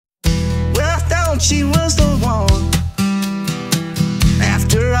thought she was the one.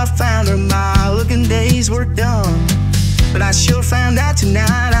 After I found her, my looking days were done. But I sure found out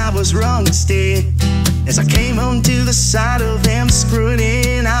tonight I was wrong instead, as I came home to the sight of them screwing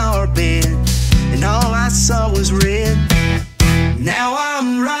in our bed, and all I saw was red. Now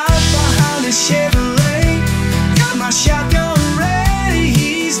I'm right behind the Chevrolet, got my shotgun ready,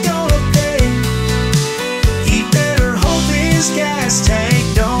 he's gonna pay. He better hope his gas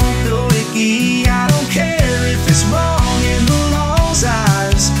tank don't go icky. I don't care if it's wrong in the law's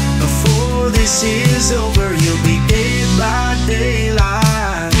eyes. Before this is over, he'll be dead by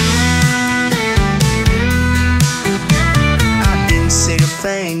daylight. I didn't say a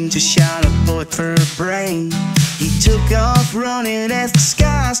thing, just shot a bullet for her brain. He took off running as the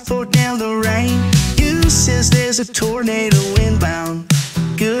skies poured down the rain. You says there's a tornado inbound.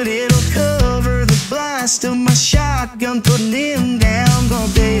 Good, it'll cover the blast of my shotgun, putting him down.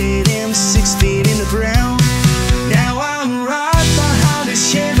 Gonna dead him 6 feet in the ground. Now I'm right behind a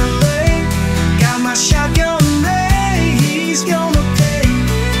Chevrolet, got my shotgun ready, he's gonna pay.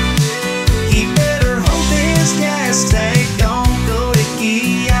 He better hope his gas tank don't go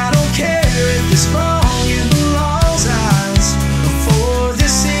icky. I don't care if it's wrong in the law's eyes. Before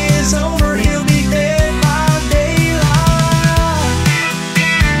this is over, he'll be dead by daylight.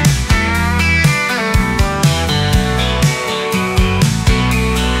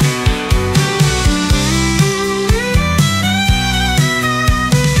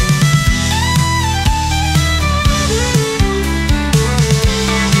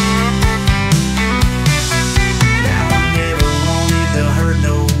 Now I never wanted to hurt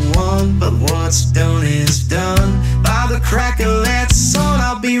no one, but what's done is done. By the crack of that sun,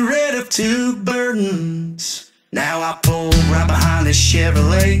 I'll be rid of 2 burdens. Now I pull right behind the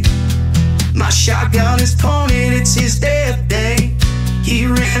Chevrolet, my shotgun is pointed, it's his death day. He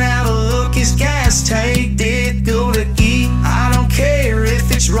ran out of luck, his gas tank did go to eat. I don't care if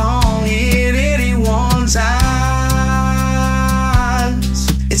it's wrong in anyone's eyes.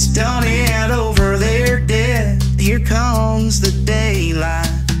 It's done and over, they're dead. Here comes the daylight.